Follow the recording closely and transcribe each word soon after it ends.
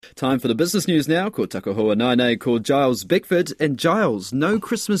Time for the business news now. Ko Takahoa Nainei, ko Giles Beckford. And Giles, no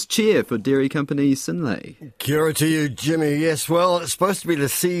Christmas cheer for dairy company Synlait. Kia ora to you, Jimmy. Yes, well, it's supposed to be the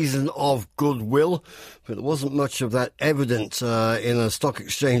season of goodwill, but there wasn't much of that evident in a stock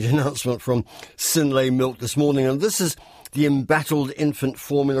exchange announcement from Synlait Milk this morning. And this is the embattled infant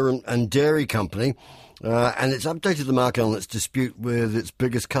formula and dairy company. And it's updated the market on its dispute with its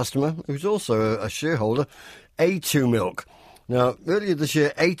biggest customer, who's also a shareholder, A2 Milk. Now, earlier this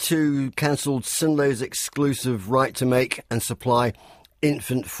year, A2 cancelled Synlait's exclusive right to make and supply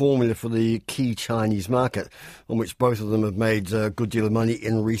infant formula for the key Chinese market, on which both of them have made a good deal of money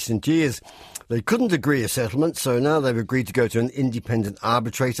in recent years. They couldn't agree a settlement, so now they've agreed to go to an independent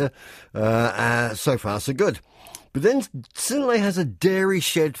arbitrator. So far, so good. But then Synlait has a dairy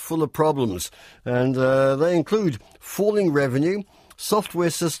shed full of problems, and they include falling revenue, software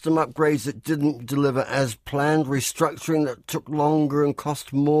system upgrades that didn't deliver as planned, restructuring that took longer and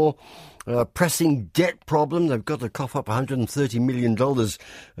cost more, pressing debt problem. They've got to cough up $130 million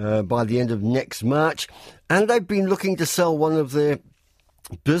by the end of next March. And they've been looking to sell one of their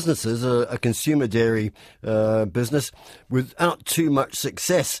businesses, a consumer dairy business, without too much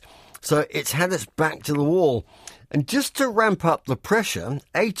success. So it's had its back to the wall. And just to ramp up the pressure,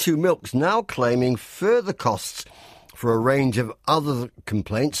 A2 Milk's now claiming further costs for a range of other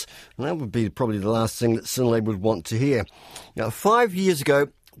complaints, and that would be probably the last thing that Synlait would want to hear. Now, 5 years ago,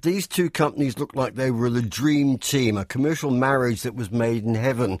 these two companies looked like they were the dream team, a commercial marriage that was made in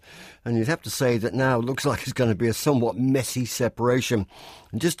heaven. And you'd have to say that now it looks like it's going to be a somewhat messy separation.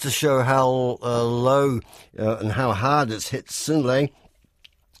 And just to show how low and how hard it's hit Synlait,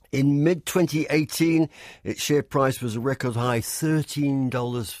 in mid-2018, its share price was a record high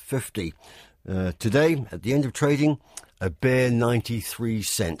 $13.50. Today, at the end of trading, a bare 93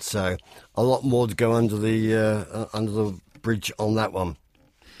 cents. So a lot more to go under the bridge on that one.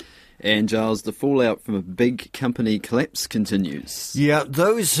 And Giles, the fallout from a big company collapse continues. Yeah,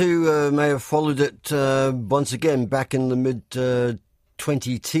 those who may have followed it once again back in the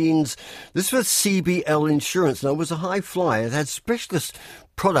mid-2010s, this was CBL Insurance. Now, it was a high flyer. It had specialist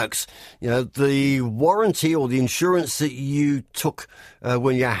products, the warranty or the insurance that you took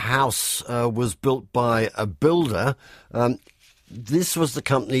when your house was built by a builder. This was the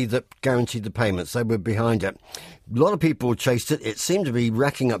company that guaranteed the payments. They were behind it. A lot of people chased it. It seemed to be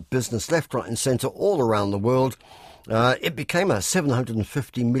racking up business left, right and centre all around the world. It became a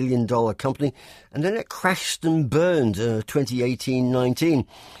 $750 million company, and then it crashed and burned 2018-19.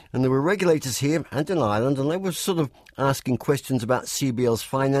 And there were regulators here and in Ireland, and they were sort of asking questions about CBL's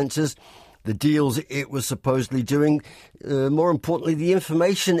finances, the deals it was supposedly doing, more importantly, the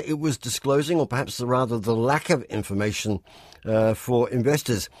information it was disclosing, or perhaps rather the lack of information for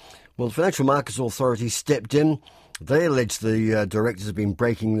investors. Well, the Financial Markets Authority stepped in. They allege the directors have been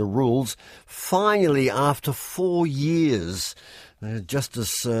breaking the rules. Finally, after 4 years,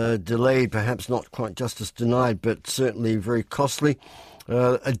 justice delayed, perhaps not quite justice denied, but certainly very costly.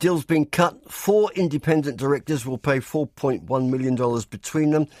 A deal's been cut. 4 independent directors will pay $4.1 million between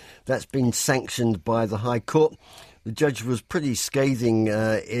them. That's been sanctioned by the High Court. The judge was pretty scathing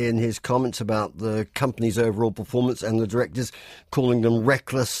in his comments about the company's overall performance and the directors, calling them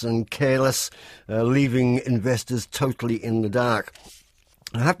reckless and careless, leaving investors totally in the dark.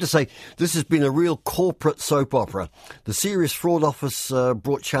 I have to say, this has been a real corporate soap opera. The Serious Fraud Office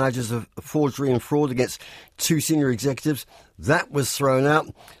brought charges of forgery and fraud against 2 senior executives. That was thrown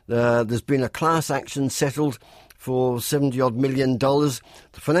out. There's been a class action settled for $70-odd million. The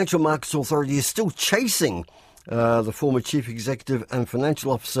Financial Markets Authority is still chasing the former chief executive and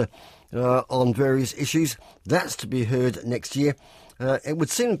financial officer on various issues. That's to be heard next year. It would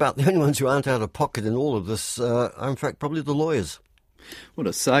seem about the only ones who aren't out of pocket in all of this are, in fact, probably the lawyers. What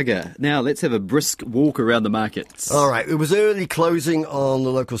a saga. Now, let's have a brisk walk around the markets. All right. It was early closing on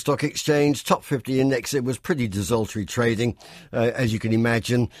the local stock exchange. Top 50 index, it was pretty desultory trading, as you can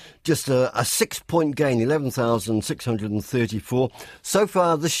imagine. Just a 6-point gain, 11,634. So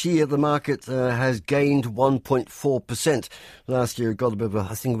far this year, the market has gained 1.4%. Last year, it got a bit of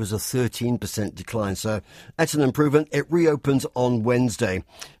I think it was a 13% decline. So that's an improvement. It reopens on Wednesday.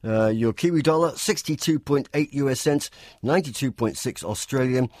 Your Kiwi dollar, 62.8 US cents, 92.6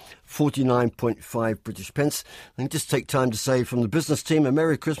 Australian, 49.5 British pence. And just take time to say from the business team a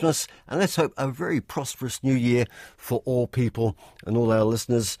Merry Christmas, and let's hope a very prosperous New Year for all people and all our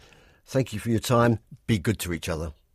listeners. Thank you for your time. Be good to each other.